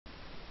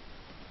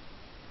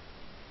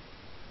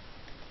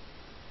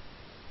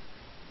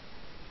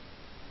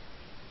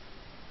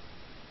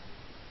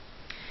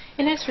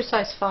In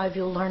exercise 5,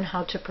 you'll learn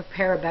how to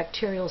prepare a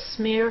bacterial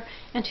smear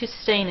and to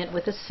stain it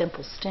with a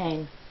simple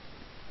stain.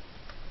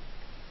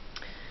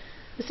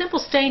 The simple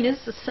stain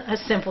is a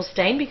simple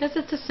stain because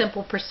it's a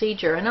simple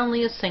procedure and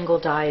only a single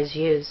dye is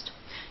used.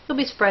 You'll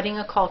be spreading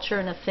a culture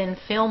in a thin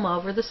film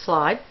over the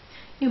slide.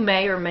 You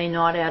may or may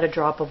not add a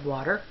drop of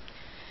water.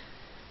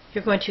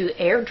 You're going to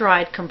air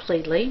dry it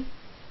completely.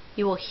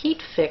 You will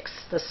heat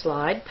fix the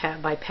slide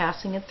by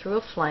passing it through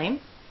a flame.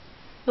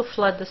 You'll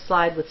flood the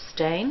slide with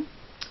stain,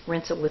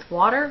 rinse it with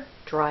water,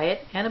 dry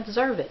it, and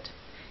observe it.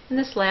 In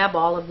this lab,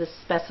 all of the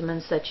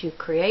specimens that you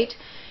create,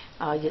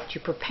 that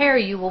you prepare,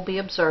 you will be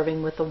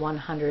observing with the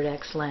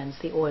 100x lens,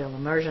 the oil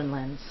immersion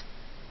lens.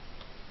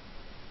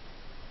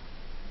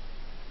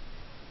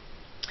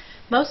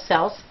 Most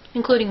cells,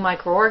 including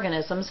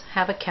microorganisms,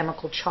 have a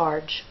chemical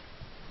charge.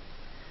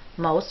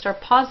 Most are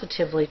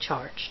positively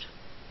charged.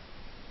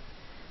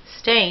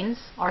 Stains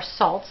are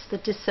salts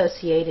that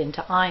dissociate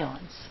into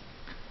ions.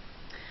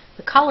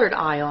 The colored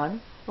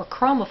ion, or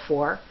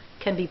chromophore,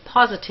 can be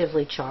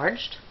positively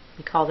charged.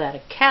 We call that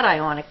a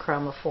cationic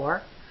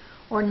chromophore.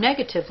 Or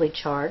negatively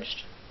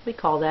charged. We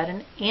call that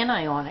an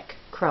anionic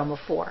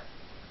chromophore.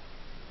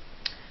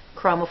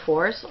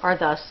 Chromophores are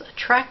thus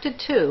attracted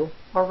to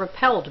or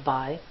repelled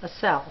by a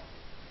cell.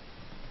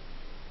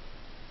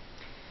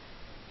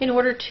 In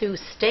order to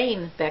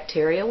stain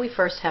bacteria, we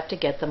first have to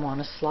get them on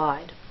a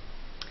slide.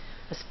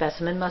 A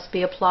specimen must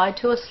be applied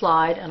to a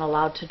slide and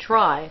allowed to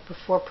dry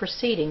before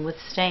proceeding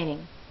with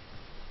staining.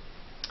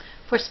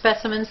 For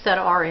specimens that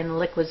are in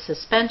liquid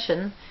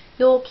suspension,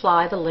 you'll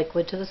apply the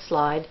liquid to the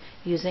slide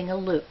using a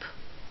loupe.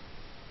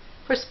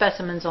 For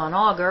specimens on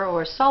agar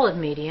or solid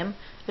medium,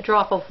 a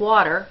drop of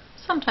water,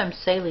 sometimes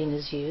saline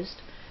is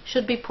used,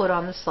 should be put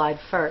on the slide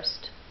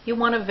first. You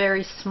want a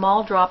very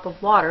small drop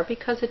of water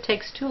because it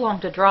takes too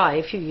long to dry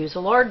if you use a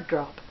large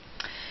drop.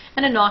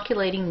 An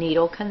inoculating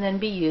needle can then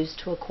be used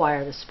to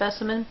acquire the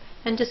specimen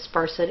and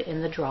disperse it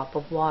in the drop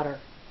of water.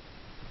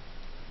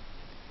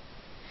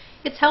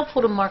 It's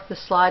helpful to mark the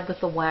slide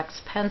with a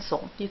wax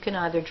pencil. You can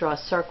either draw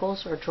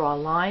circles or draw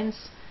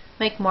lines.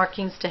 Make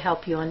markings to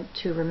help you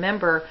to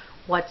remember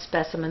what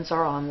specimens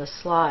are on the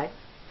slide.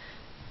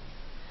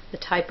 The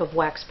type of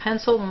wax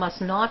pencil must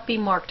not be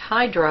marked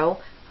hydro.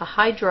 A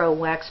hydro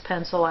wax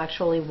pencil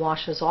actually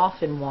washes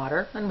off in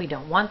water, and we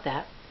don't want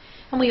that.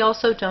 And we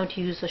also don't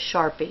use a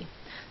Sharpie.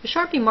 The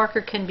Sharpie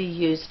marker can be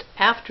used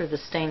after the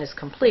stain is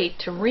complete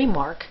to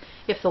remark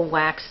if the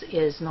wax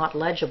is not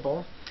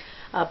legible.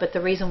 But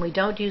the reason we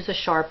don't use a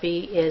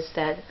Sharpie is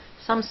that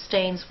some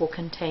stains will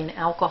contain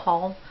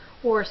alcohol,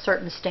 or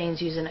certain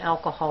stains use an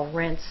alcohol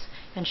rinse,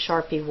 and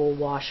Sharpie will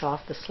wash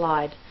off the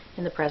slide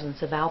in the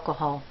presence of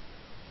alcohol.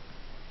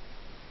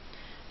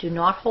 Do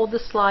not hold the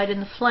slide in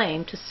the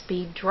flame to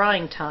speed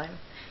drying time.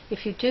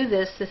 If you do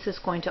this, this is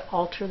going to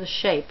alter the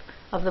shape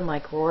of the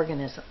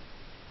microorganism.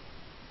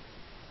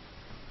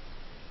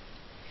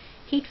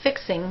 Heat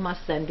fixing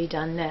must then be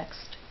done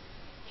next.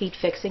 Heat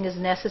fixing is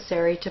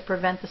necessary to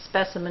prevent the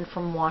specimen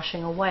from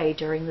washing away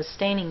during the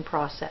staining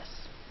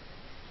process.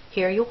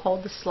 Here you'll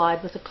hold the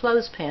slide with a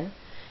clothespin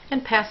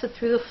and pass it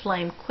through the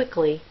flame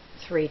quickly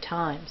 3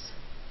 times.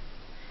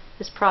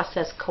 This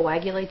process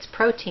coagulates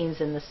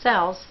proteins in the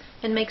cells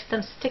and makes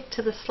them stick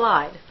to the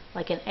slide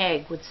like an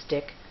egg would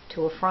stick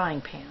to a frying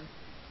pan.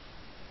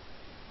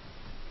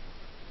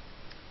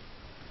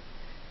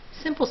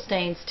 Simple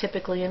stains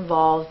typically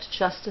involve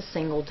just a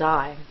single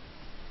dye.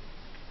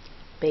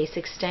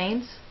 Basic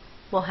stains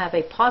will have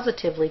a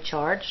positively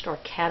charged or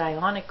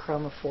cationic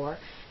chromophore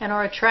and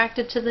are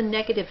attracted to the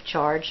negative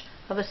charge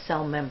of a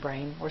cell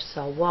membrane or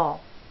cell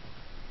wall.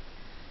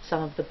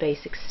 Some of the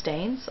basic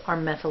stains are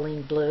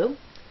methylene blue,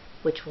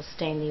 which will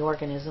stain the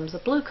organisms a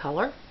blue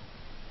color,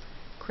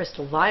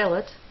 crystal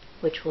violet,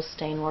 which will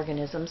stain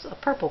organisms a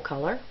purple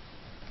color,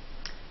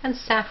 and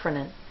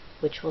safranin,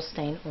 which will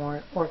stain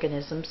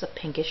organisms a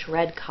pinkish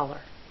red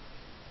color.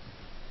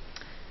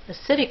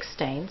 Acidic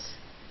stains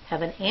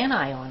have an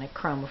anionic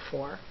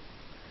chromophore.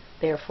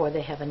 Therefore,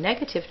 they have a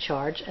negative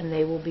charge and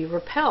they will be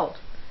repelled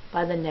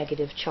by the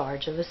negative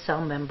charge of a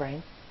cell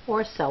membrane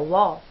or a cell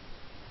wall.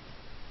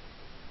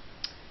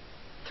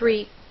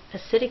 3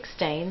 acidic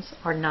stains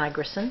are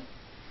nigrosin,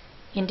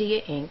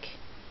 India ink,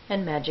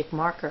 and magic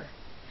marker.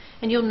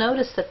 And you'll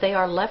notice that they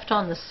are left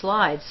on the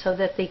slide so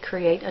that they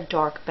create a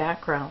dark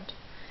background.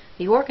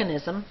 The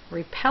organism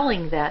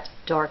repelling that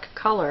dark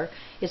color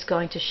is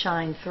going to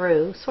shine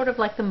through, sort of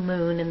like the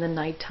moon in the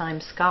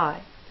nighttime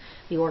sky.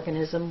 The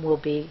organism will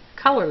be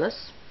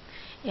colorless,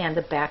 and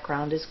the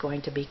background is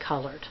going to be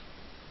colored.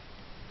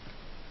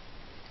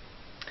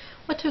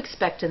 What to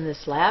expect in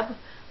this lab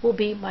will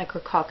be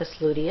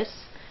Micrococcus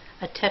luteus,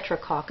 a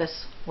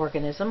tetracoccus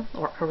organism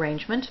or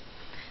arrangement.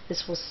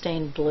 This will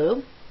stain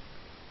blue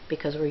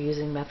because we're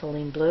using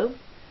methylene blue.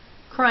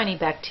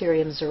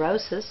 Corynebacterium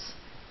xerosus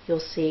you'll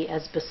see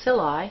as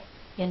bacilli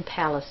in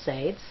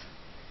palisades.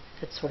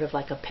 It's sort of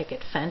like a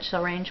picket fence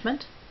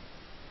arrangement.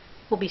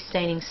 We'll be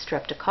staining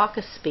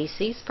Streptococcus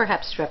species,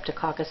 perhaps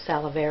Streptococcus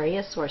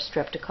salivarius or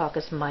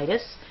Streptococcus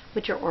mitis,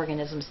 which are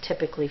organisms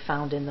typically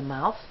found in the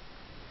mouth.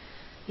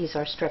 These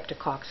are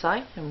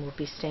streptococci and will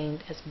be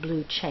stained as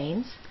blue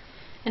chains.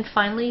 And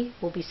finally,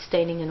 we'll be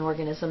staining an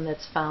organism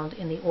that's found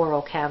in the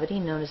oral cavity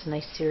known as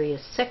Neisseria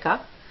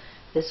sicca.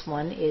 This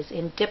one is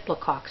in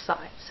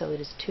diplococci, so it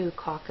is two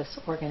coccus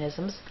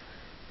organisms,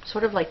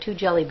 sort of like two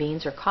jelly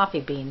beans or coffee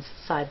beans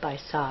side by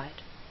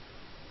side.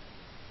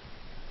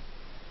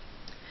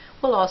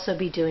 We'll also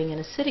be doing an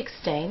acidic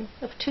stain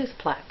of tooth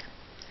plaque.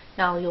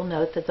 Now you'll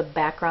note that the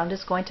background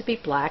is going to be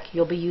black.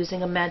 You'll be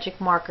using a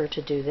magic marker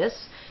to do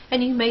this,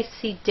 and you may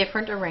see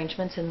different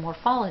arrangements in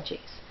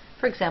morphologies.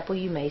 For example,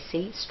 you may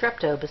see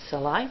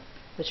streptobacilli,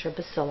 which are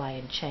bacilli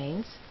in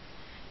chains.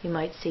 You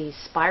might see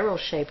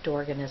spiral-shaped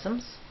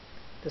organisms,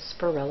 the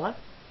spirilla.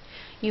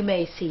 You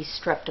may see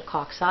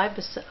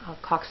streptococci,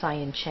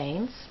 cocci in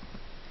chains.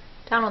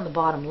 Down on the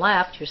bottom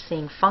left, you're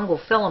seeing fungal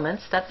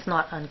filaments. That's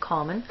not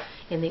uncommon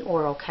in the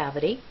oral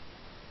cavity.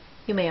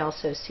 You may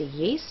also see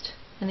yeast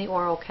in the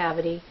oral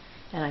cavity,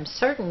 and I'm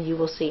certain you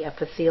will see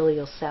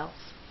epithelial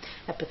cells.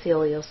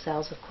 Epithelial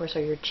cells, of course,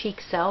 are your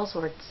cheek cells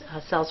or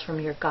cells from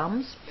your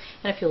gums.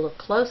 And if you look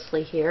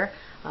closely here,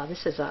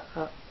 this is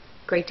a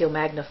great deal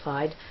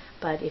magnified,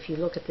 but if you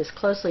look at this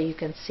closely, you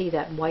can see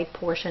that white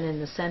portion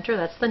in the center.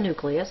 That's the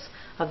nucleus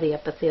of the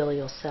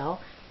epithelial cell,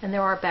 and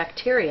there are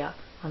bacteria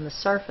on the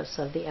surface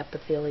of the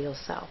epithelial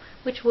cell,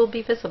 which will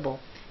be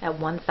visible at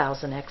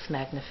 1000x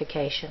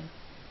magnification.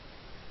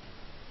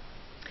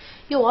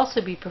 You'll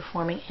also be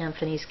performing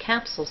Anthony's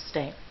capsule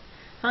stain.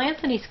 Now,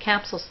 Anthony's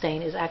capsule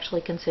stain is actually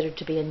considered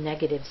to be a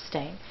negative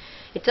stain.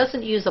 It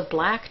doesn't use a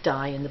black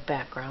dye in the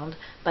background,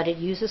 but it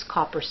uses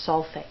copper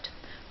sulfate.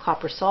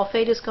 Copper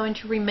sulfate is going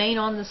to remain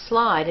on the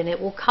slide, and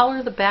it will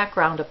color the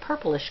background a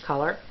purplish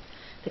color.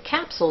 The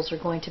capsules are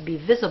going to be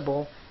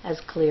visible as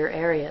clear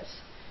areas.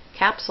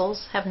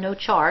 Capsules have no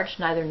charge,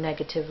 neither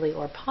negatively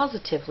or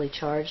positively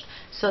charged,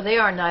 so they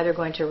are neither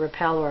going to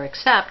repel or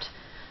accept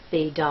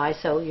the dye,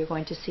 so you're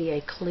going to see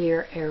a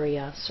clear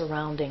area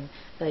surrounding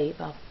the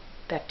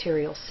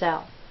bacterial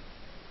cell.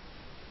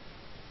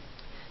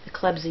 The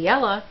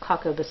Klebsiella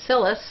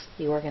coccobacillus,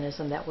 the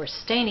organism that we're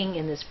staining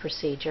in this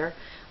procedure,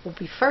 will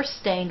be first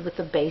stained with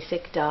the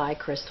basic dye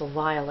crystal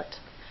violet.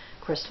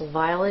 Crystal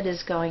violet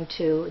is going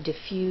to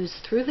diffuse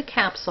through the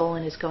capsule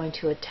and is going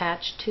to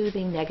attach to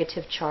the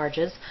negative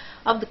charges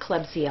of the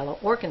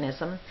Klebsiella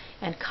organism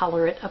and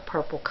color it a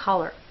purple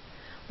color.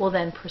 We'll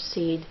then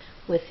proceed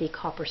with the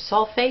copper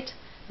sulfate.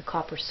 The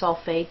copper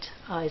sulfate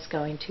is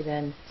going to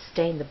then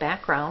stain the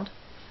background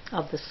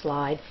of the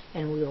slide,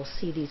 and we will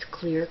see these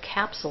clear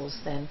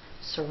capsules then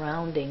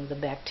surrounding the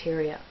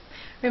bacteria.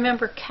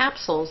 Remember,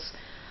 capsules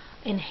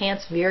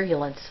enhance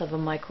virulence of a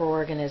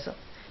microorganism.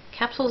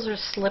 Capsules are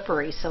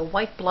slippery, so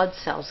white blood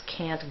cells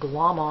can't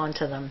glom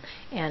onto them,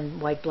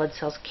 and white blood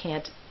cells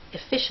can't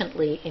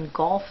efficiently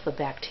engulf the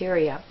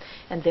bacteria,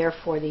 and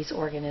therefore these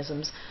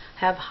organisms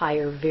have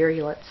higher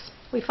virulence.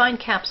 We find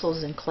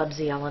capsules in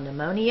Klebsiella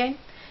pneumoniae,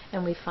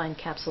 and we find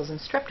capsules in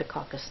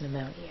Streptococcus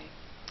pneumoniae.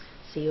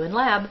 See you in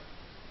lab.